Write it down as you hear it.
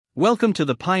Welcome to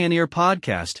the Pioneer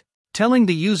Podcast, telling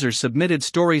the user-submitted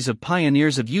stories of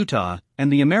pioneers of Utah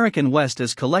and the American West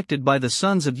as collected by the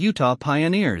Sons of Utah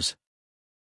Pioneers.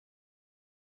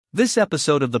 This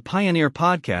episode of the Pioneer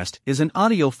Podcast is an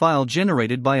audio file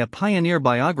generated by a pioneer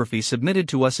biography submitted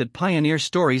to us at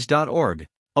pioneerstories.org,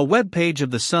 a webpage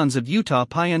of the Sons of Utah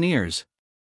Pioneers.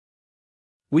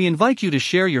 We invite you to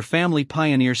share your family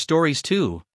pioneer stories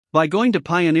too, by going to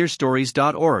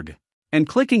pioneerstories.org and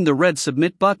clicking the red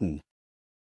Submit button.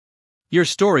 Your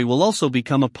story will also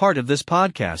become a part of this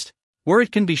podcast, where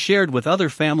it can be shared with other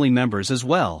family members as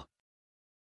well.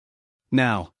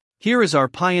 Now, here is our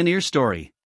pioneer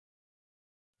story.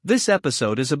 This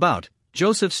episode is about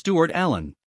Joseph Stewart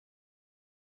Allen.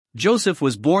 Joseph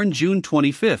was born June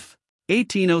 25,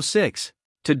 1806,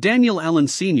 to Daniel Allen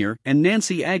Sr. and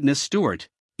Nancy Agnes Stewart,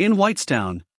 in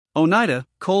Whitestown, Oneida,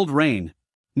 Coleraine,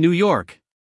 New York.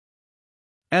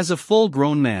 As a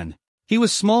full-grown man, he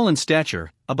was small in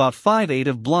stature, about 5'8",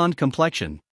 of blonde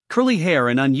complexion, curly hair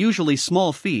and unusually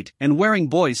small feet, and wearing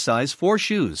boys' size 4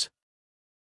 shoes.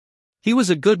 He was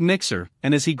a good mixer,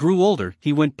 and as he grew older,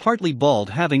 he went partly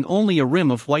bald, having only a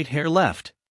rim of white hair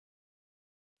left.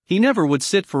 He never would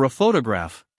sit for a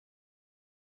photograph.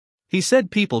 He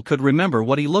said people could remember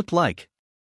what he looked like.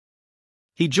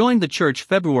 He joined the church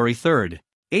February 3,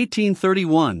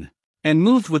 1831, and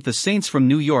moved with the Saints from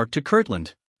New York to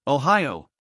Kirtland, Ohio.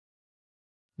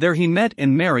 There he met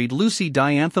and married Lucy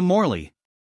Diantha Morley.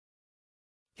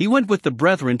 He went with the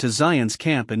brethren to Zion's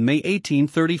camp in May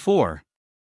 1834.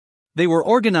 They were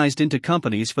organized into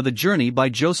companies for the journey by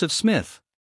Joseph Smith.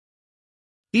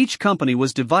 Each company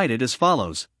was divided as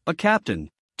follows: a captain,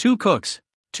 2 cooks,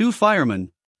 2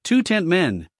 firemen, 2 tent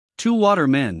men, 2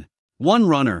 watermen, 1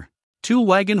 runner, 2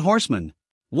 wagon horsemen,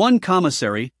 1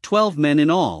 commissary, 12 men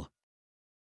in all.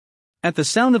 At the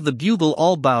sound of the bugle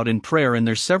all bowed in prayer in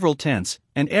their several tents,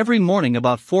 and every morning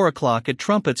about 4 o'clock at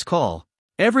trumpet's call,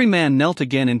 every man knelt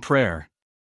again in prayer.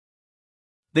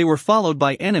 They were followed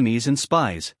by enemies and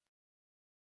spies.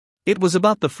 It was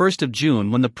about the 1st of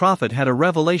June when the prophet had a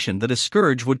revelation that a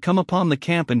scourge would come upon the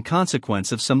camp in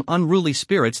consequence of some unruly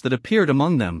spirits that appeared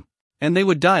among them, and they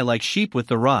would die like sheep with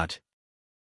the rot.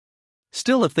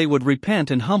 Still, if they would repent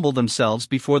and humble themselves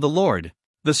before the Lord,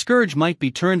 the scourge might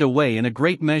be turned away in a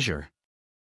great measure.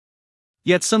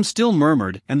 Yet some still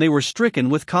murmured, and they were stricken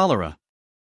with cholera.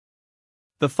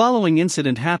 The following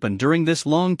incident happened during this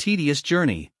long, tedious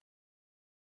journey.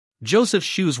 Joseph's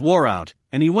shoes wore out,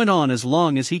 and he went on as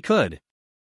long as he could.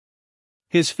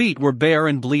 His feet were bare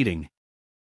and bleeding.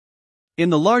 In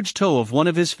the large toe of one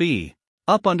of his feet,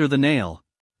 up under the nail,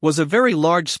 was a very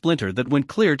large splinter that went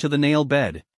clear to the nail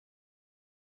bed.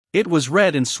 It was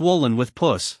red and swollen with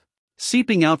pus,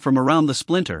 seeping out from around the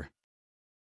splinter.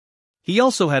 He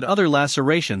also had other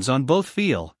lacerations on both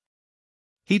feet.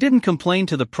 He didn't complain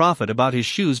to the prophet about his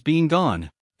shoes being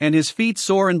gone, and his feet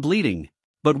sore and bleeding,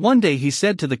 but one day he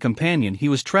said to the companion he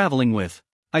was traveling with,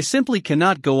 "I simply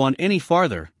cannot go on any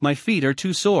farther, my feet are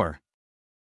too sore."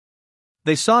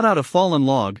 They sought out a fallen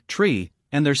log tree,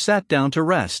 and there sat down to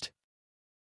rest.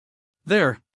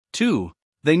 There, too,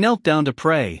 they knelt down to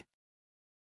pray.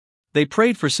 They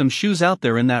prayed for some shoes out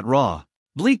there in that raw,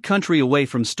 bleak country away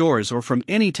from stores or from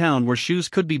any town where shoes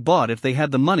could be bought if they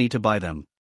had the money to buy them.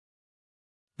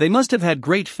 They must have had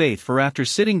great faith, for after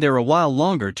sitting there a while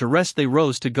longer to rest they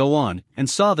rose to go on, and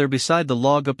saw there beside the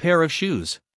log a pair of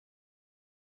shoes.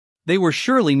 "They were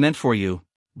surely meant for you,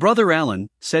 Brother Allen,"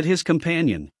 said his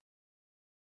companion.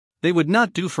 "They would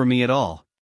not do for me at all.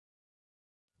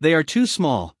 They are too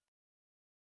small."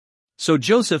 So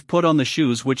Joseph put on the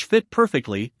shoes which fit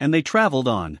perfectly, and they traveled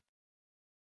on.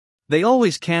 They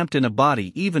always camped in a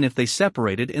body even if they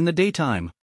separated in the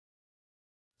daytime.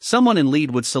 Someone in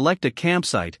lead would select a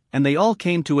campsite, and they all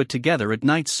came to it together at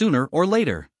night sooner or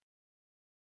later.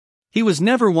 He was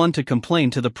never one to complain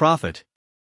to the prophet.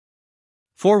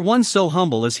 For one so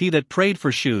humble as he that prayed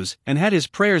for shoes, and had his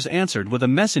prayers answered with a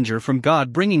messenger from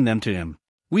God bringing them to him,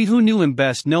 we who knew him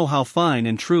best know how fine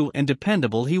and true and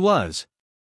dependable he was.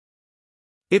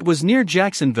 It was near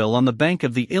Jacksonville on the bank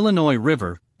of the Illinois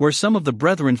River, where some of the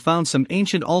brethren found some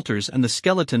ancient altars and the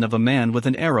skeleton of a man with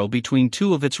an arrow between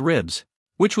 2 of its ribs,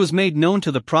 which was made known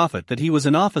to the prophet that he was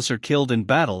an officer killed in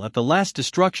battle at the last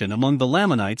destruction among the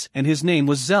Lamanites, and his name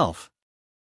was Zelph.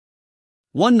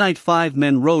 One night 5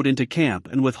 men rode into camp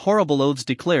and with horrible oaths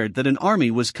declared that an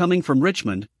army was coming from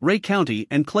Richmond, Ray County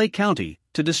and Clay County,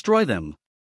 to destroy them.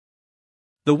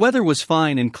 The weather was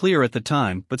fine and clear at the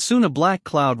time, but soon a black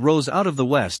cloud rose out of the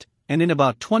west, and in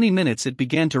about 20 minutes it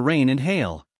began to rain and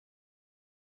hail.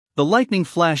 The lightning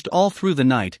flashed all through the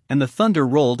night, and the thunder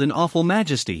rolled in awful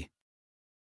majesty.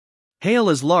 Hail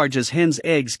as large as hens'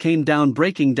 eggs came down,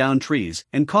 breaking down trees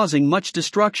and causing much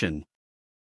destruction.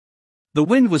 The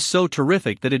wind was so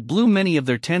terrific that it blew many of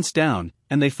their tents down,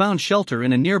 and they found shelter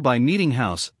in a nearby meeting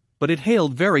house, but it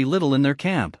hailed very little in their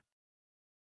camp.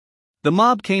 The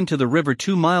mob came to the river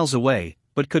 2 miles away,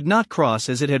 but could not cross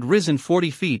as it had risen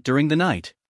 40 feet during the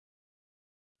night.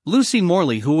 Lucy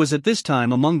Morley, who was at this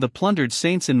time among the plundered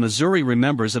saints in Missouri,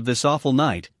 remembers of this awful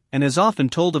night, and has often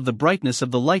told of the brightness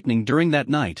of the lightning during that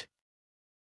night.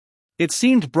 It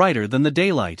seemed brighter than the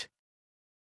daylight.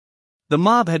 The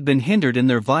mob had been hindered in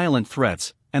their violent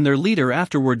threats, and their leader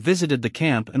afterward visited the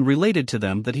camp and related to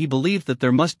them that he believed that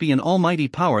there must be an almighty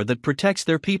power that protects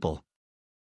their people.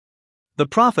 The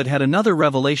prophet had another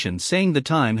revelation saying the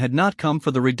time had not come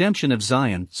for the redemption of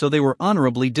Zion, so they were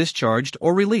honorably discharged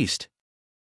or released.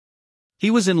 He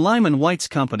was in Lyman White's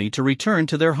company to return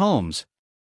to their homes.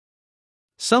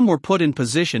 Some were put in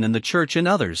position in the church and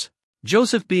others,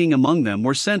 Joseph being among them,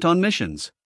 were sent on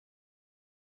missions.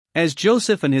 As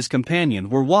Joseph and his companion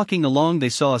were walking along, they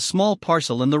saw a small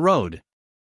parcel in the road.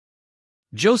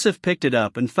 Joseph picked it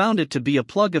up and found it to be a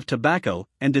plug of tobacco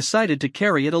and decided to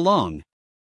carry it along.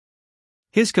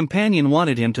 His companion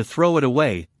wanted him to throw it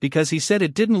away because he said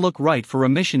it didn't look right for a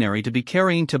missionary to be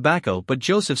carrying tobacco, but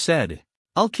Joseph said,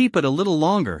 "I'll keep it a little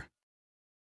longer."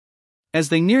 As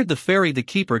they neared the ferry, the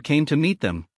keeper came to meet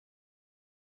them.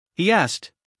 He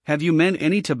asked, "Have you men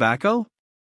any tobacco?"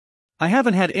 "I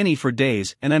haven't had any for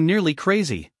days and I'm nearly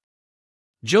crazy."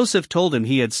 Joseph told him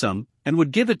he had some, and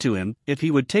would give it to him if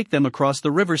he would take them across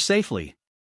the river safely.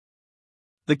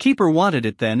 The keeper wanted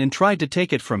it then and tried to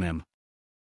take it from him.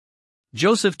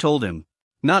 Joseph told him,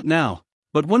 "Not now,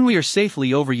 but when we are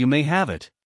safely over you may have it."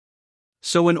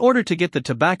 So in order to get the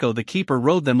tobacco, the keeper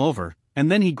rowed them over, and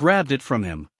then he grabbed it from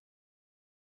him.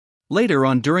 Later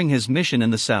on during his mission in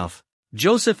the South,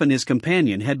 Joseph and his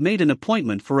companion had made an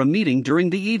appointment for a meeting during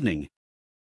the evening.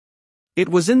 It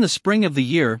was in the spring of the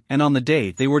year, and on the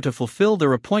day they were to fulfill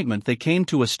their appointment they came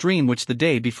to a stream which the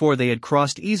day before they had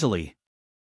crossed easily.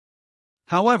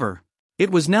 However, it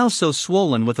was now so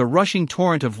swollen with a rushing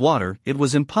torrent of water it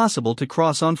was impossible to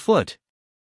cross on foot.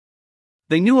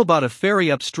 They knew about a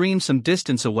ferry upstream some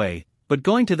distance away, but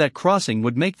going to that crossing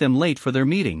would make them late for their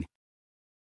meeting.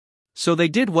 So they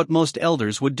did what most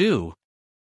elders would do.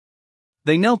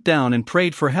 They knelt down and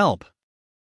prayed for help.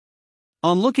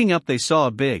 On looking up, they saw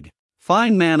a big,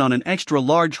 fine man on an extra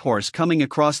large horse coming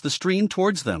across the stream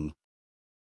towards them.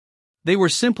 They were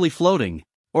simply floating,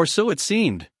 or so it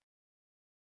seemed.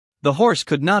 The horse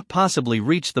could not possibly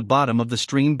reach the bottom of the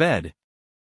stream bed.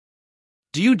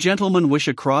 "Do you gentlemen wish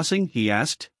a crossing?" he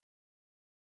asked.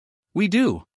 "We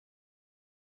do."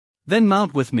 "Then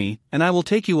mount with me, and I will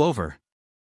take you over."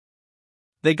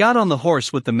 They got on the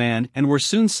horse with the man and were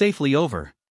soon safely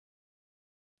over.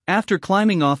 After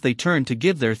climbing off, they turned to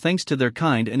give their thanks to their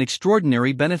kind and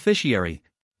extraordinary beneficiary,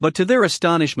 but to their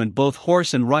astonishment both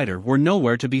horse and rider were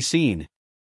nowhere to be seen.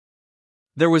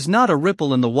 There was not a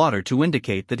ripple in the water to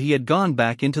indicate that he had gone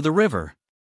back into the river.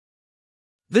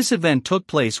 This event took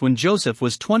place when Joseph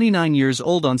was 29 years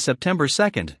old on September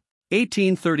 2,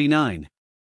 1839.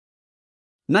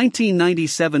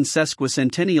 1997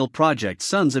 Sesquicentennial Project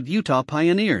Sons of Utah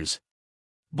Pioneers.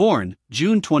 Born,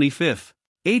 June 25,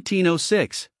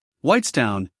 1806,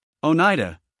 Whitestown,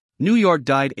 Oneida, New York.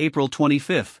 Died April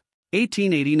 25,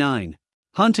 1889,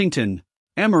 Huntington,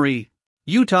 Emory,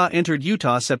 Utah. Entered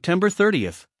Utah September 30,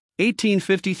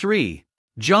 1853,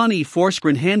 John E.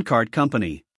 Forsgren Handcart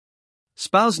Company.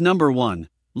 Spouse number 1,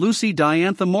 Lucy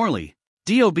Diantha Morley,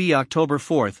 DOB October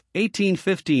 4,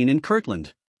 1815 in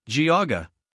Kirtland, Geauga,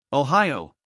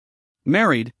 Ohio.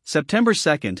 Married, September 2,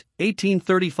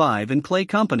 1835 in Clay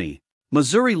Company,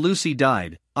 Missouri. Lucy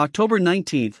died, October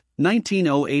 19,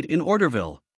 1908 in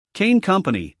Orderville, Kane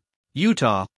Company,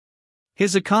 Utah.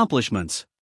 His accomplishments.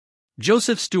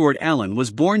 Joseph Stewart Allen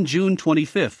was born June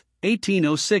 25,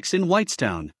 1806 in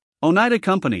Whitestown, Oneida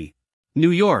Company,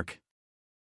 New York.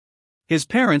 His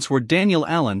parents were Daniel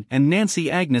Allen and Nancy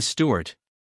Agnes Stewart.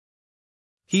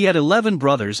 He had 11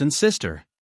 brothers and sister.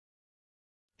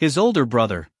 His older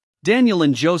brother, Daniel,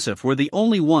 and Joseph were the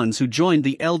only ones who joined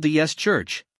the LDS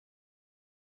Church.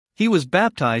 He was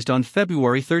baptized on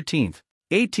February 13,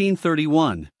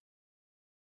 1831.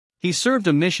 He served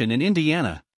a mission in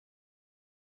Indiana.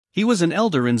 He was an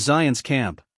elder in Zion's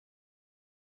camp.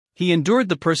 He endured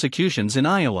the persecutions in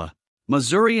Iowa,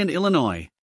 Missouri, and Illinois.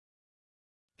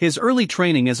 His early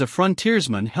training as a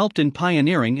frontiersman helped in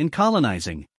pioneering and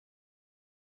colonizing.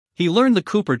 He learned the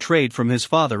cooper trade from his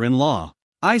father-in-law,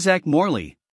 Isaac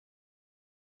Morley.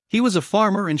 He was a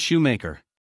farmer and shoemaker.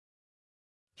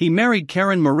 He married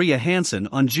Karen Maria Hansen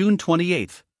on June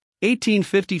 28,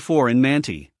 1854 in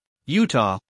Manti,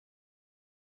 Utah.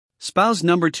 Spouse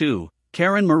number 2,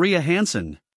 Karen Maria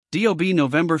Hansen, DOB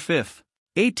November 5,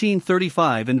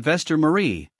 1835 Investor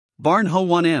Marie, Barnho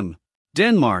 1M,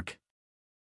 Denmark.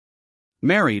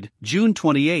 Married, June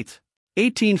 28,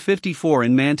 1854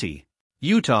 in Manti,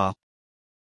 Utah.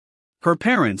 Her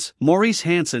parents, Maurice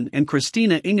Hansen and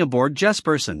Christina Ingeborg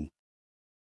Jespersen.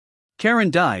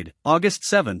 Karen died, August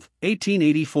 7,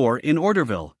 1884 in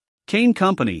Orderville, Kane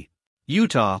Company,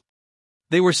 Utah.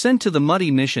 They were sent to the Muddy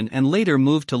Mission and later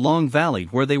moved to Long Valley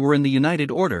where they were in the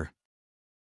United Order.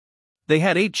 They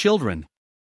had 8 children.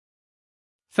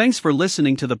 Thanks for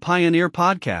listening to the Pioneer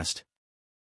Podcast.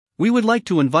 We would like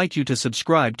to invite you to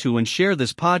subscribe to and share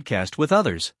this podcast with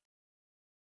others.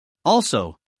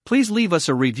 Also, please leave us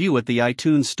a review at the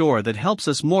iTunes Store that helps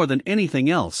us more than anything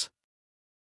else.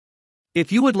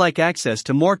 If you would like access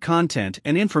to more content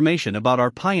and information about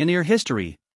our pioneer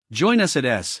history, join us at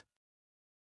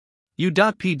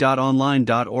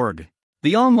su.p.online.org,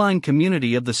 the online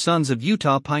community of the Sons of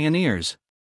Utah Pioneers.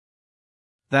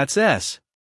 That's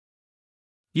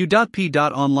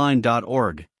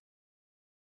su.p.online.org.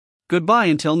 Goodbye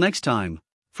until next time,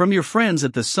 from your friends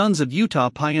at the Sons of Utah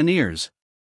Pioneers.